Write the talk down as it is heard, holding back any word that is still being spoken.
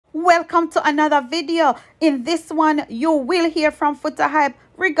welcome to another video. In this one, you will hear from Foota Hype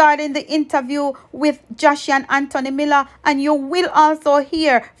regarding the interview with Jahshii and Anthony Miller, and you will also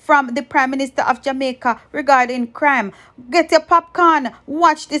hear from the Prime Minister of Jamaica regarding crime. Get your popcorn,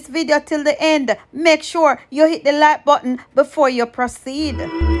 watch this video till the end. Make sure you hit the like button before you proceed.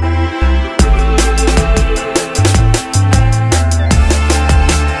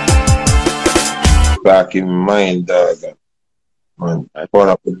 Back in mind, dog. Man, I brought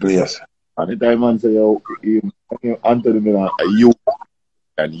up the place. And the time man say, you Anthony Miller, you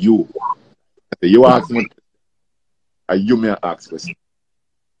and you. You ask me, and you may ask question.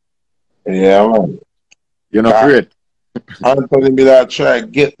 Yeah, man. You're not afraid. Anthony Miller try to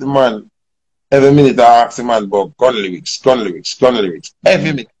get the man. Every minute I ask the man about gun lyrics.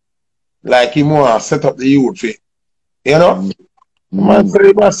 Every minute. Like he want to set up the youth for, you know? Man say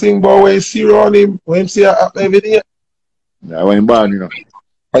he must sing about when he see around him, when he see it happen every day. Yeah, when he born, you know.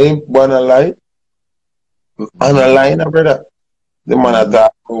 I ain't born a lie. On a line, brother. The man at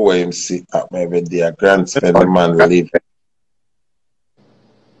that when he see happen every day. A grand spend the man live.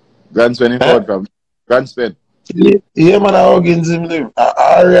 Grand spend in court from. Grand spend. Yeah, man, I against him live.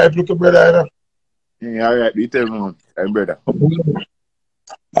 Alright, look at brother, you know. Yeah, alright, you tell me, man. Hey, brother.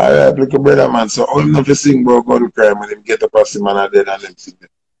 Alright, look at brother, man. So all enough to sing about gun crime when him get up as the man are dead and them sing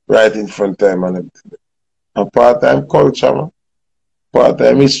right in front of him and everything. A part-time culture, man.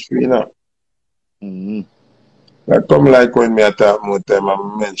 Part-time history, you know. That come like when me talk more time I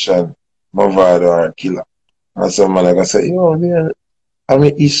mention Mavado or a killer. And some man like I say, yo, man, I'm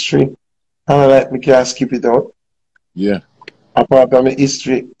a history. And I like me can't skip it out. Yeah. A part of my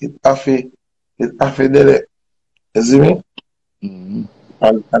history, it affect it. You see me?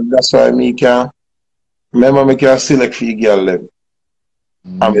 And that's why me can remember me can select for girl them.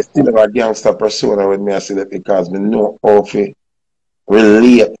 I'm still have a gangster persona when me I select because me know how to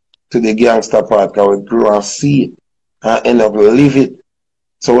relate to the gangster part because we grow and see it and end up live it.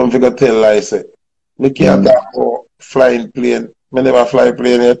 So when we go tell lies, say, me can't talk about flying plane. Me never fly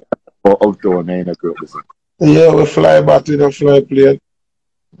plane yet. Or outdoor, man, I grew up with it. Yeah, we fly back to the fly plane.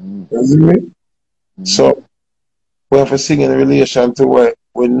 You see me? So we have to sing in relation to what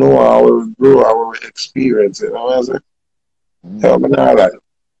we know how we grow, how we experience it. You know what I'm saying? Yeah, but now like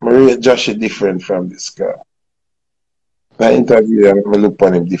Maria Jahshii different from this guy. I interview him, I look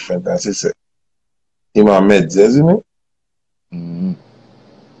upon him different as he said. Him a meds, isn't it? And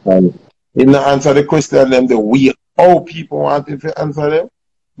he not answer the question them the way how people want him to answer them,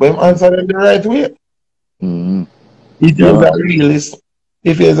 but him answer them the right way. If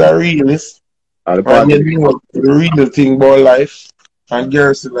he is a realist, and you know the real thing about life and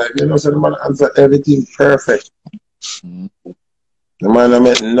Garrison life, you know, so the man answer everything perfect. The man I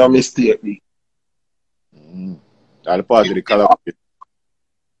make no mistake. All part of the color.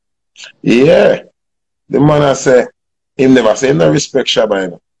 Yeah. The man I say, him never say, him no respect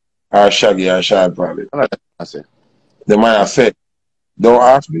Shabba, or Shaggy, or Sean Paul. I say. The man I say, don't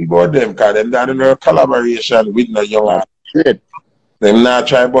ask me about them, because them don't do no collaboration with no young man. Them not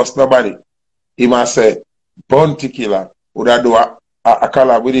try bust nobody. He must say, Bounty Killer would I do a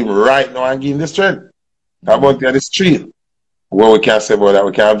collab with him right now and give him the strength. Bounty on the street. What we can say about that?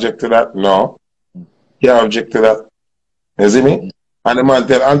 We can object to that? No. Can't object to that. You see me? And the man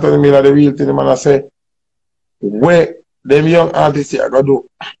tell Anthony Miller the real thing. The man I say, where them young artists here go do,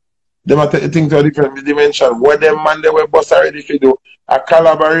 them a take the thing to a different dimension. Where them man they were bust already to do, I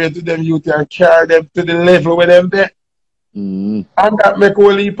collaborate with them youth and carry them to the level where them there. And that make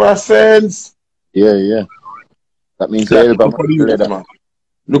a heap of sense. Yeah, yeah. That means look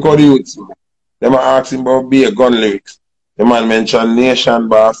how the youths, man. Them are asking about be a gun lyrics. The man mentioned Nation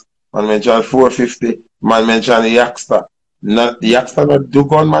Boss, man mentioned 450, man mentioned Yakster. Not the Yakster not do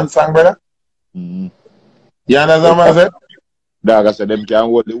gunman song, brother. You understand what I said? Dog, I said them can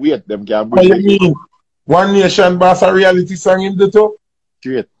hold the weight, them can bring what you mean? One Nation Boss a reality song in the two?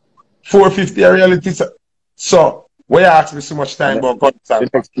 Straight. 450 a reality song. So, why you ask me so much time about gun song?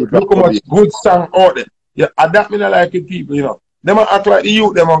 Look how much good song out there. Yeah, that me not like it people, you know. Them act like the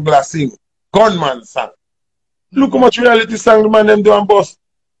youth them on glass sing. Gunman song. Look how much reality song the man them do and boss.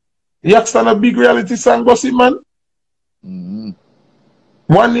 Yakster a big reality song bossy man.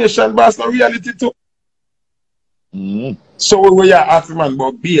 One Nation Boss a reality too. So we are asking man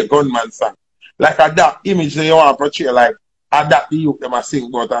about be a gunman song. Like a that image that you want to portray, like a that the youth them a sing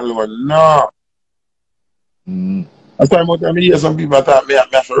about alone. No. That's why I hear some people talk me have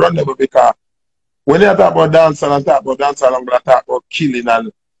to run them because when they talk about dancehall and talk about dancehall, I'm gonna talk about killing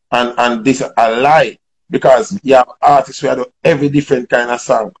and this a lie. Because you have artists who do every different kind of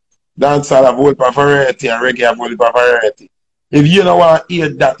song. Dancehall have whole variety and reggae have whole variety. If you don't want to hear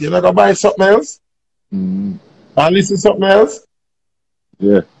that, you're not going to buy something else? Mm. And listen to something else?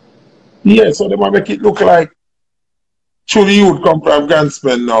 Yeah. Yeah, so they want to make it look like through the youth come from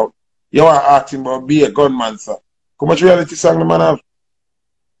Ganspen now. You want to ask him about be a gunman, sir. How much reality song the man have?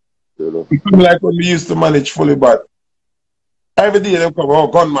 It come like when we used to manage Fully Bad. Every day they come, oh,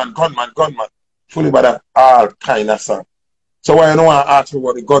 gunman. Fully Bad have all kind of song. So why you don't want to ask me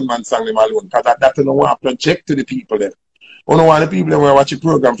about the gunman song them alone? Because that you don't want to project to the people then. You don't want the people that watch the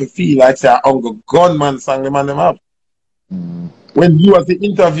program to feel like say a hunger gunman song the man them have. Mm. When you as the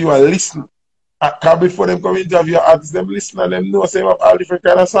interviewer listen, because before them come interview artists, them listen and them know say have all different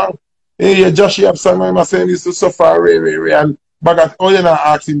kind of song. Hey, yeah, Jahshii have song I'm saying used to suffer Ray and Bagat. Oh, you're not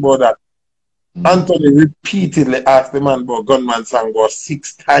asking about that. Anthony repeatedly asked the man about gunman song about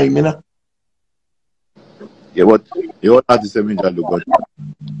 6 times, you know. Yeah, but the whole artist have enjoyed the gun.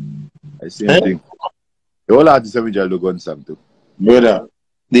 I see thing. The whole artist have enjoyed the gun song too. Brother,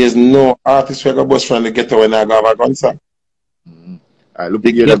 there's no artist who go bust from the ghetto when I go have a gun song. I look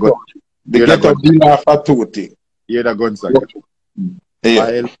the ghetto. The ghetto deal off a toothing. Hear the gun song.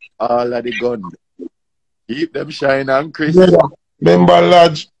 Yeah. All of the guns. Keep them shine and crisp. Remember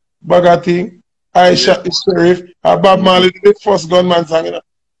Lodge, Bagati, I shot the sheriff, Bob Marley did the first gunman song, you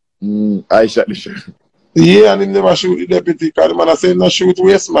know. I shot the sheriff. Yeah, and he never shoot the deputy, because the man I said no shoot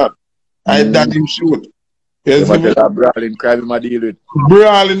waste man. I done him shoot. Yes, but brawling, crime him a deal with.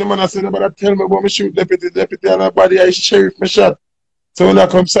 Brawling, the man I said, nobody tell me about me shoot deputy and nobody I sheriff me shot. So when I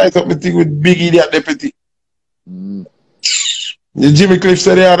come sight up me thing with big idiot deputy. The Jimmy Cliff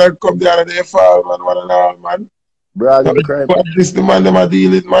said they had to come there and they fall, man, one and all, man. Brawling crime. What this the man them are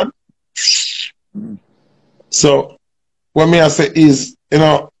dealing, man? So what me I say is, you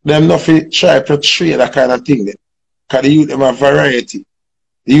know, them nothing try to portray that kind of thing. Because the youth them have variety.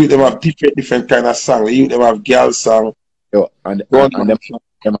 The youth them have different kind of song. The youth them have girl song. Yo, and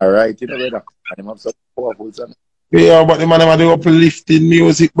them are right, you know, brother. And them have some powerful song. Yeah, but the man them have the uplifting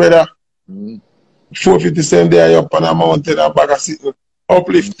music, brother. 457 there up on a mountain and bag of sitting.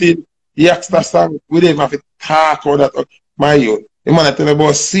 Uplifting youngster song. We didn't have to talk about that. My youth. The man tell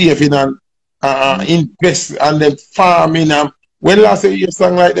about saving and invest and them farming and when last year you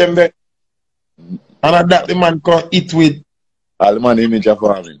song like them there? And that the man can eat with all the man image of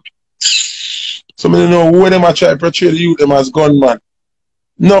farming. So I don't know who them are trying to portray the youth them as gunman.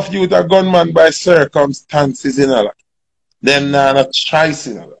 Enough youth are gunman by circumstances, you know. Them not a choice,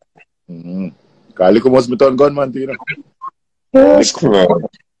 you know. Because look must be done gunman too, you know. Yes, cool.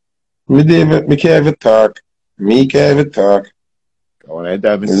 Me can't even talk. Me can't even talk. When I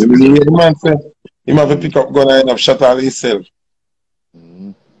dive in the man say, he have to pick up gun and end up shot all himself.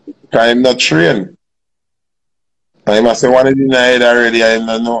 Because I'm not trained. And he must say one in the head already, I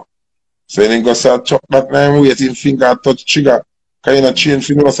don't know. So then go start chop back now and waiting finger touch trigger. Because you not trained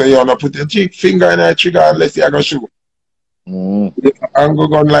for no, so you don't put your finger in the trigger unless you go shoot. And go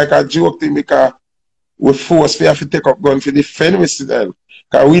gun like a joke thing because we force we have to take up gun for defend ourselves.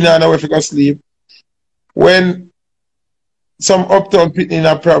 Because we don't know if we can sleep. When some uptown pitting in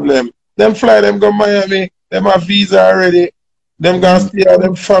a problem, them fly them go Miami, them have visa already, them gonna stay with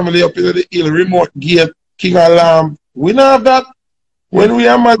them family up in the hill, remote gate, king alarm. We don't have that. When we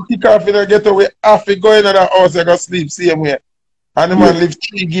are man kick off in the ghetto, we have to go in the house and go sleep same way. And the man live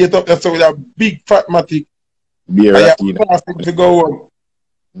 3 gate up there so with a big fat matic. And you have to go home.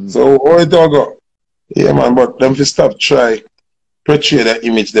 So how it all go? Yeah man, but them to stop try portray that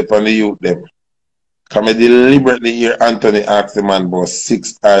image there on the youth them. Come I deliberately hear Anthony ask the man about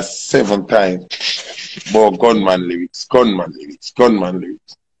 6 or 7 times about gunman lyrics.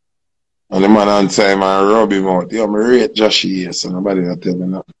 And the man answer him and rub him out. Yo, I rate Jahshii here, so nobody will tell me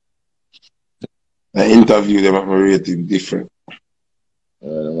that. I interview them and I rate him different.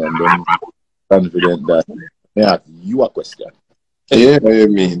 I'm confident that they ask you a question. Yeah, what you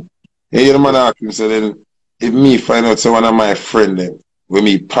mean? Yeah, the man ask him, so then if me find out so one of my friend them, when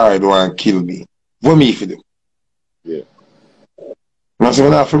me parried want to kill me, what me for them? Yeah. I say,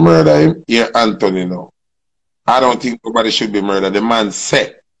 when I have to murder him, yeah, Anthony now. I don't think nobody should be murdered. The man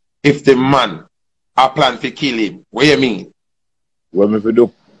said, if the man I plan to kill him, what you mean? What me for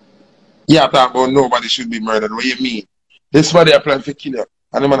do? Yeah, talk about nobody should be murdered. What you mean? This body I plan to kill you.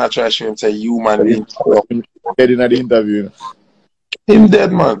 And the man I try to show him say you man being corrupt. Dead in the interview. Him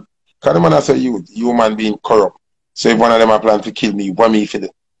dead man. Because the man I say you man being corrupt. So if one of them I plan to kill me, what me for do?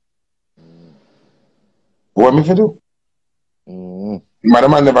 What me for do? My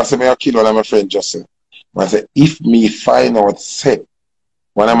man never say me I kill one of my friends just say. I say if me find out say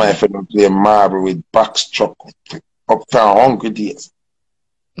one of my friends play marble with backstruck up to hungry days.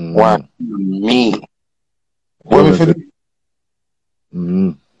 One me. What me for do?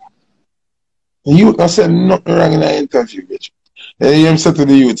 Mm-hmm. The youth not say nothing wrong in an interview, bitch. And him said to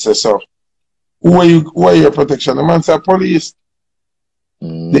the youth, say, so, who are your protection? The man said, police.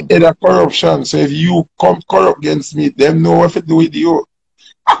 The head of corruption. So if you come corrupt against me, them know what to do with you.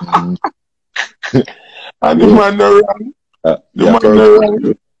 And the man no wrong. The man no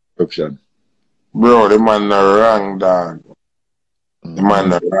wrong. Corruption. Bro, the man no wrong, dog. The man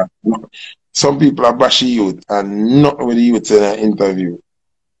no wrong. Some people are bashing youth and not with the youth in an interview.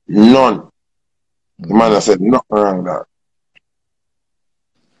 None. The man has said nothing wrong, dog.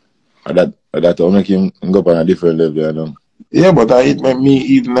 That will make him go up on a different level, you know. Yeah, but it made me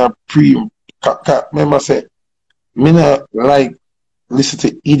even a remember say, me not like listen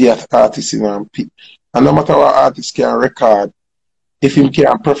to idiot artists, you know, and no matter what artist can record, if him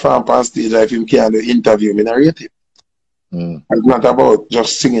can perform on stage or if him can do interview, me not rate him. It's not about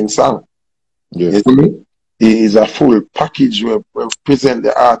just singing song. Yeah. You see me? It is a full package where we present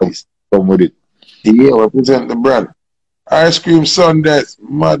the artist. Come with it. Yeah, we present the brand. Ice Cream Sundays,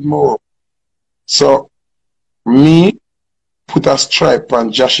 Mad Mo. So, me put a stripe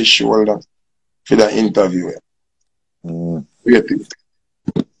on Jahshii's shoulder for that interview. Wait it.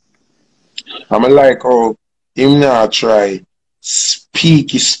 I'm like how him now try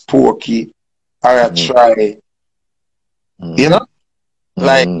speaky spooky or I try, you know?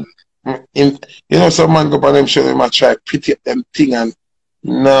 Like, you know, some man go up on them show them I try pity them thing and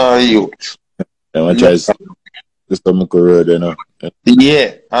no youth. I try some word, you know.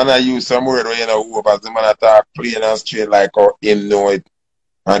 Yeah, and I use some word where you know because the man attack plain and straight like how him know it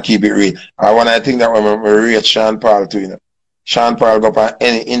and keep it real. And when I think that when I rate Sean Paul too, you know. Sean Paul go up on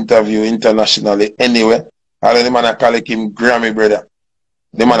any interview internationally anywhere. And then the man I call him Grammy brother.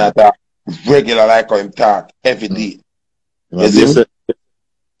 The man attack regular like how him talk every day. You see?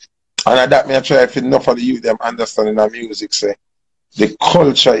 And that me I try to enough of the youth them understanding the music say. The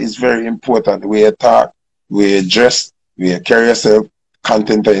culture is very important. The way you talk, the way you dress, the way you carry yourself,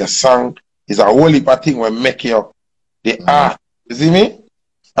 content of your song is a whole heap of thing will make you the art. You see me?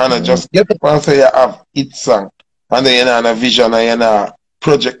 And I just get up and say you have it song. And then you have a vision and you have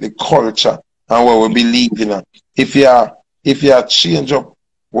project the culture and what we believe in. If you change up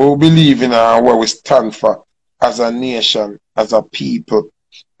what we believe in and what we stand for as a nation, as a people,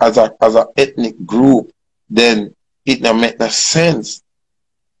 as a ethnic group, then it not make no sense.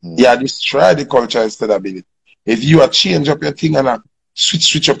 Yeah, destroy the culture instead of it. If you are change up your thing and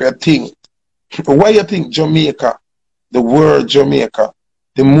switch up your thing, why you think Jamaica, the word Jamaica,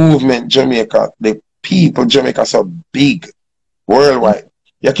 the movement Jamaica, the people Jamaica so big worldwide?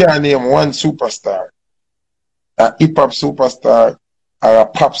 You can't name one superstar, a hip hop superstar, or a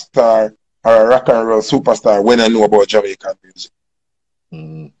pop star, or a rock and roll superstar when I know about Jamaican music.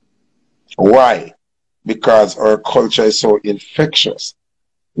 Why? Because our culture is so infectious.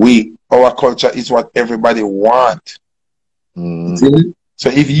 Our culture is what everybody want. So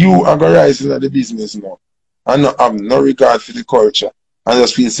if you are going to rise into the business now and not have no regard for the culture and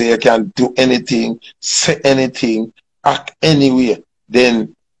just feel say you can do anything, say anything, act anywhere,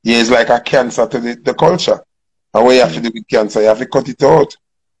 then it's like a cancer to the culture. And what you have to do with cancer, you have to cut it out.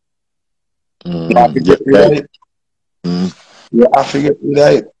 You have to get rid of it. You have to get rid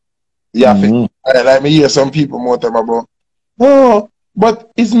of it. You have to, like me hear some people more time about, oh,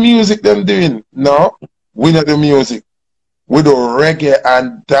 but it's music them doing. No, we don't do music. We do reggae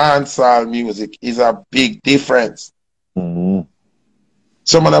and dancehall music. Is a big difference. Someone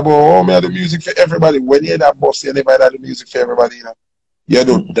about, oh, me I do music for everybody. When you hear that boss, you never do music for everybody, you know. You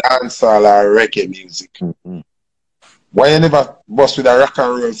do dancehall or reggae music. Why you never bust with a rock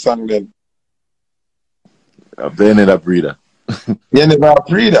and roll song then? I've been in a breeder. You never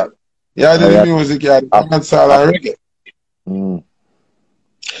breed that. You do the music, you do dancehall and reggae.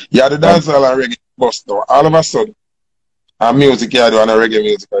 You do dancehall and reggae bust now. All of a sudden, and music you do and a reggae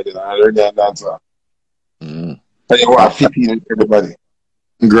music I do, and reggae and dancehall. So you want to fit in with everybody.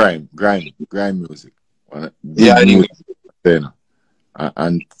 Grime music.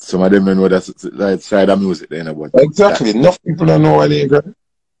 And some of them don't know that's that side of music then about. Exactly. Enough people don't know what they grime.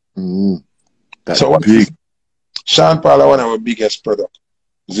 So what big. Sean Paul is one of our biggest products.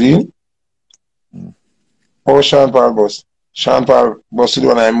 See? How Sean Paul boss? Sean Paul boss is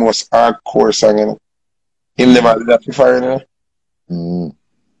one of the most hardcore songs, you know. Him never did that before, you know.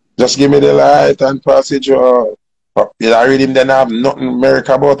 Just give me the light and passage. You read him, then I have nothing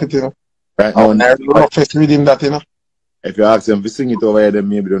America about it, you know. Right now, I don't first read him that, you know. If you ask them to sing it over here, they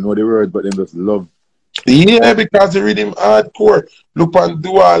maybe don't know the words, but they just love. Yeah, because they read him hardcore. Look and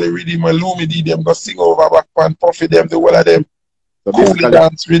do all, they read him and Lumidi, them go sing over back and Puffy them, the whole of them. So cool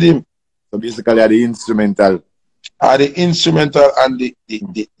dance with him. So basically, the instrumental are the instrumental and the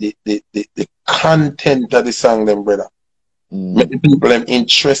content of the song, them, brother. Make the people them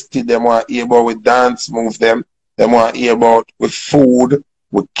interested, them want to hear about with dance move them want to hear about with food,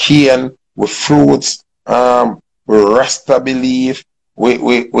 with cane, with fruits, with Rasta belief,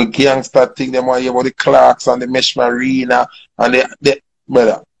 with gangster thing, them want to hear about the Clarks and the Mesh Marina and the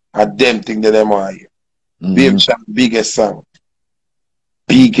brother, and them thing that them want to hear. Baby Shark, biggest song.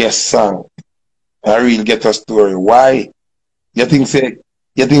 Biggest song. I really get a story. Why? You think say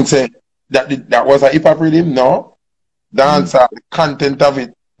that was a hip hop rhythm? No. Dance, the content of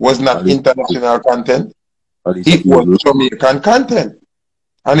it was not international content. It was Jamaican content.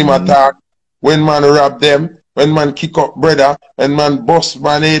 And him attack when man rap them, when man kick up brother, when man bust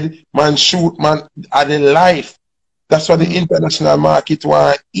man head, man shoot man at the life. That's what the international market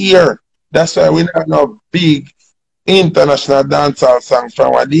want to hear. That's why we have no big international dancehall song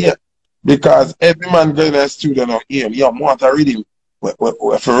from a day. Because every man going to the studio now hear him. Yo, I want to read him. We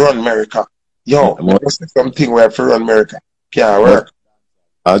have to run America. Yo, let's say something we have to run America. Can't work.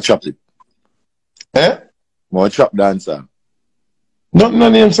 I'll chop it. Eh? More chop dancer. No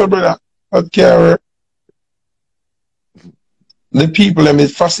name, so brother. But can't work. The people them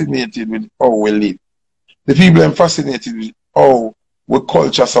is fascinated with how we live. The people them fascinated with how we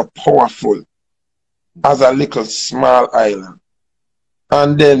culture so powerful as a little small island.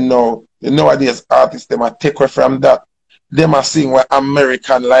 And then now, nowadays artists them are take away from that. Them are sing what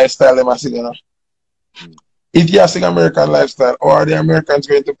American lifestyle them are singing. You know? If you are sing American lifestyle, how are the Americans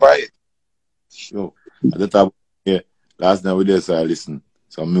going to buy it? Yo, at the time, last night we just listen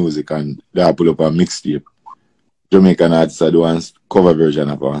some music and they pull up a mixtape. Jamaican artists are doing cover version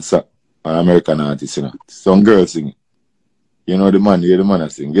of an American artist, you know. Some girls sing. You know the man I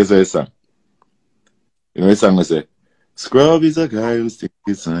sing. Guess what he sang? You know the song I say? Scrub is a guy who sings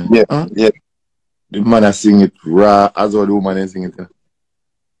his song. Yeah, huh? yeah. The man I sing it raw as well the woman is sing it. You know?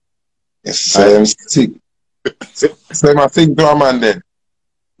 Yes, same sick. Same I sing to a man then.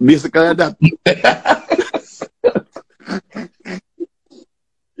 Basically that.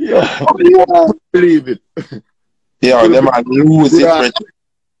 Yeah, believe it. Yeah, them are lose it.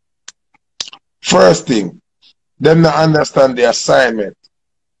 First thing, them not understand the assignment.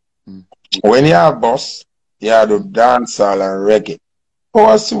 When you have boss, you have to dancehall and reggae. Oh,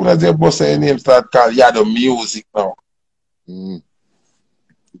 as soon as your boss and name start calling, you have the music now. You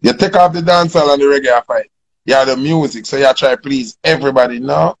take off the dancehall and the reggae fight. You have the music, so you try to please everybody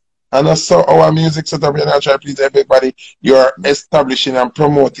now. And also our music setup, you try to please everybody. You're establishing and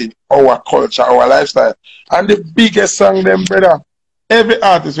promoting our culture, our lifestyle. And the biggest song, them brother, every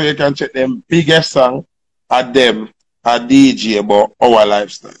artist where you can check them biggest song are them a DJ about our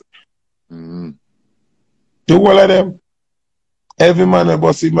lifestyle. Do all of them. Every man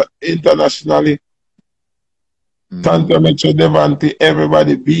about him internationally. Tanto Metro Devante,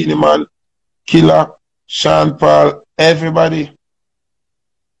 everybody, Beanie Man, Killer, Sean Paul, everybody.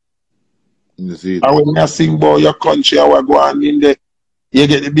 You see it. And when you sing about your country, I go on in there, you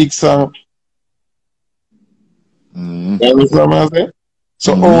get the big song. You understand what I'm saying?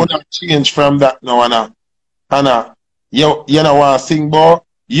 So all that change from that now, Anna, you don't want to sing about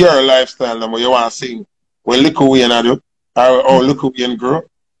your lifestyle no more. You want to sing when look away and do, or look away and grow.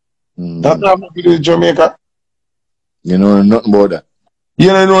 That's not what we do in Jamaica. You know nothing about that. You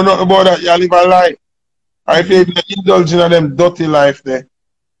don't know nothing about that. You live a lie. If you indulge in them dirty life there,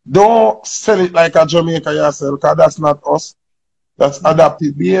 don't sell it like a Jamaica yourself, because that's not us. That's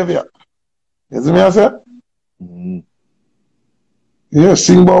adaptive behavior. You see me I say? Yeah,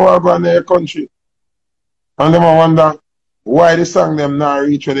 sing about what in their country. And them I wonder why the song them not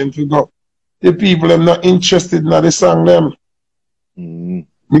reach where them to go. The people them not interested in the song them.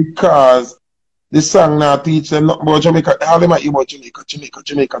 Because the song not teach them nothing about Jamaica. All them are about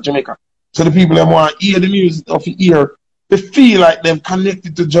Jamaica. So the people them want to hear the music of the ear. They feel like them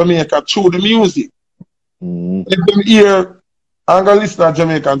connected to Jamaica through the music. If them hear and go listen to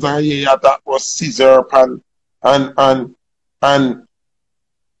Jamaicans and hear that was scissor and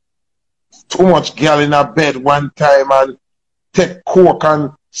too much girl in a bed one time and take coke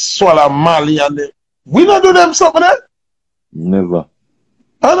and swallow Mali and they, we not do them something there? Never.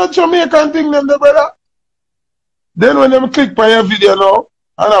 And a Jamaican thing them there, brother. Then when them click by your video now,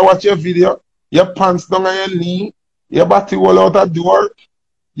 and I watch your video, your pants down on your knee, your body wall out the door,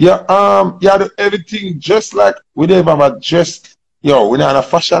 your arm, you do everything just like we don't have a dress. Yo, we not a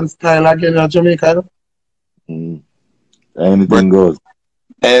fashion style again in Jamaica. Anything goes.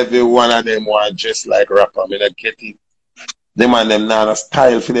 Every one of them want just like rapper. I mean, I get it. Them and them not a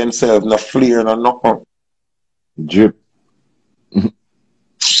style for themselves, no flair, no nothing. Drip.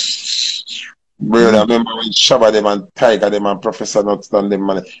 Brother, I remember when Shabba them and Tiger them and Professor Nutston them,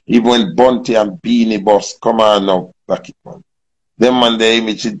 man. Even when Bunty and Beanie Boss come on now, like it, man. Them man, the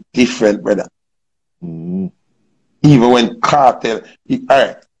image is different, brother. Even when Cartel,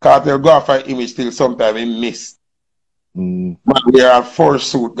 alright, Cartel go for image till sometime he miss. Man, we are four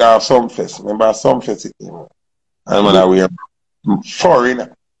suit guy some fest. Remember some fest it, you know. And man, we are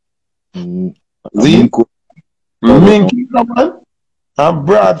foreigner. See? Minky, man. And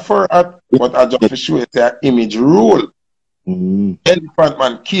Bradford at but I just for sure it's an image rule. Elephant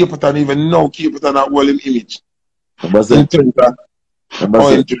man, keep it and even now keep it and that whole image. In terms of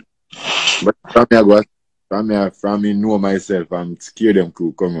but from me know myself, I'm scared them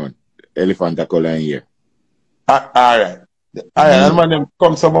crew. Come on. Elephant a color in here. Alright. And man them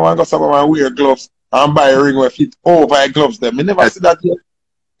come someone go someone wear gloves and buy a ring with fit over gloves them. Me never see that yet.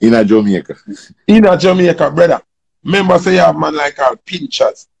 In a Jamaica. In a Jamaica, brother. Remember say you have man like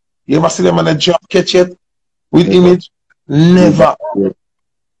pinchers. You ever see them on a job catch yet? With image? Never.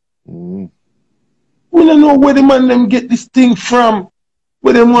 We don't know where the man them get this thing from.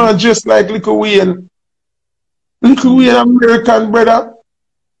 Where they want just like Little Wayne. Little Wayne American, brother.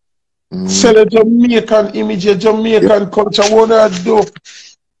 Sell a Jamaican image, a Jamaican culture. What do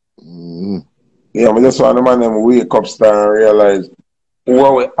do? Yeah, but just want the man them wake up, start and realize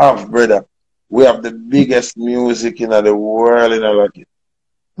what we have, brother. We have the biggest music in the world in Alaki.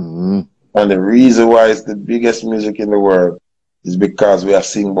 And the reason why it's the biggest music in the world is because we are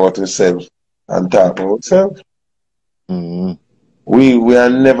singing about ourselves and talk about ourselves. We are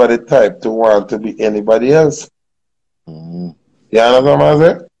never the type to want to be anybody else. You understand what I'm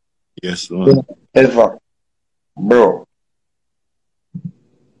saying? Yes, Lord. Ever. Bro.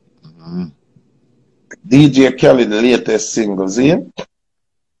 DJ Kelly, the latest single, see?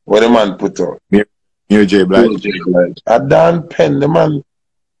 What the man put out? New J Blige. A Dan Penn, the man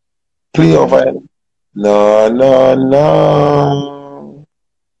play over him. No, no, no.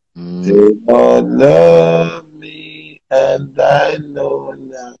 They don't love me, and I know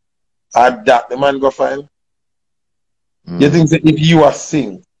now. At that, the man go find. You think that if you are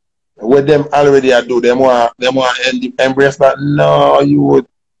sing, what them already are do, them want embrace that? No, you would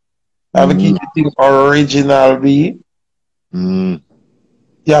have to keep the thing original, be.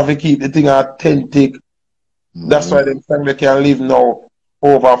 You have to keep the thing authentic. That's why them song they can live now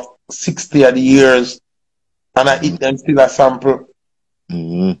over 60 odd years and I eat them still a sample.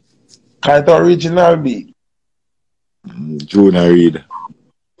 Can't original be. Junior Reid.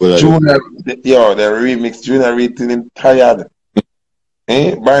 Junior, yo, the remix Junior Reid till him tired.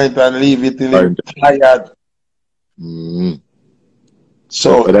 Barrington leave it till him tired.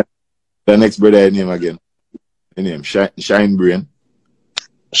 So the next brother name again. His name Shine Brain.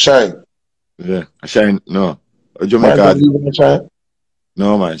 Shine. Yeah. Shine no. Jamaica. Shine?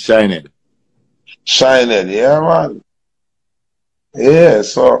 No man, Shined. Shined, yeah man. Yeah,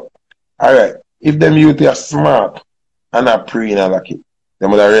 so alright. If them youth are smart and not preying like it, they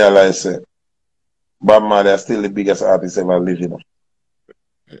would have realized that Bob Marley is still the biggest artist ever living.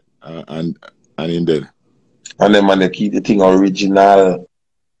 And indeed. And then man they keep the thing original.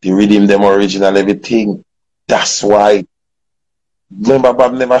 They redeem them original, everything. That's why. Remember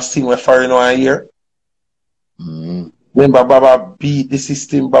Bob never sing with foreign one year? Remember Baba beat the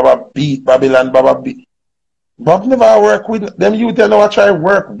system, Baba beat Babylon, Baba beat. Bob never work with them youth never try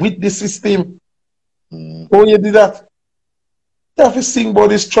work with the system. When you do that, you have to sing about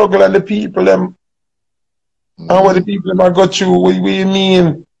the struggle and the people them. And what the people them got through, what you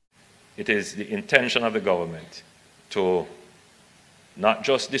mean? It is the intention of the government to not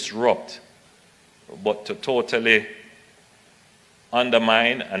just disrupt, but to totally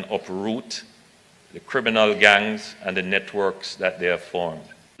undermine and uproot the criminal gangs and the networks that they have formed.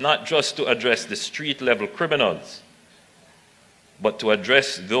 Not just to address the street-level criminals, but to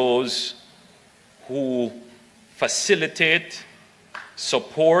address those who facilitate,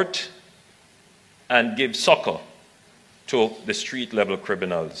 support, and give succor to the street-level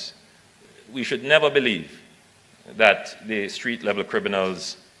criminals. We should never believe that the street-level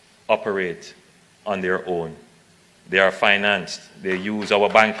criminals operate on their own. They are financed. They use our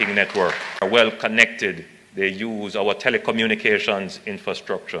banking network. They are well connected. They use our telecommunications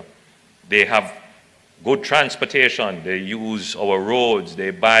infrastructure. They have good transportation. They use our roads.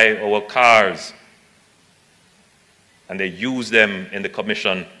 They buy our cars. And they use them in the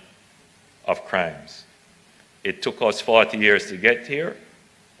commission of crimes. It took us 40 years to get here.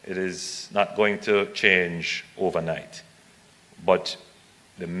 It is not going to change overnight. But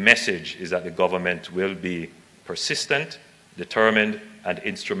the message is that the government will be persistent, determined, and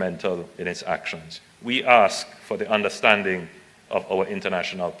instrumental in its actions. We ask for the understanding of our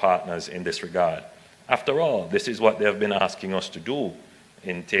international partners in this regard. After all, this is what they have been asking us to do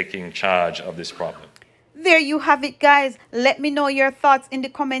in taking charge of this problem. There you have it, guys. Let me know your thoughts in the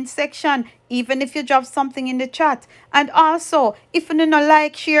comment section, even if you drop something in the chat. And also, if you don't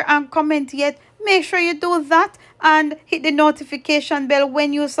like, share, and comment yet, make sure you do that and hit the notification bell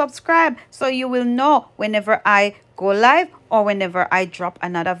when you subscribe so you will know whenever I go live or whenever I drop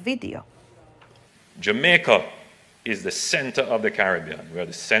another video. Jamaica is the center of the Caribbean. We're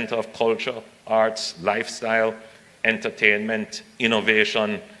the center of culture, arts, lifestyle, entertainment,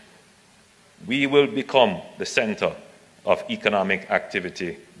 innovation. We will become the center of economic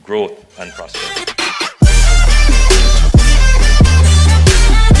activity, growth, and prosperity.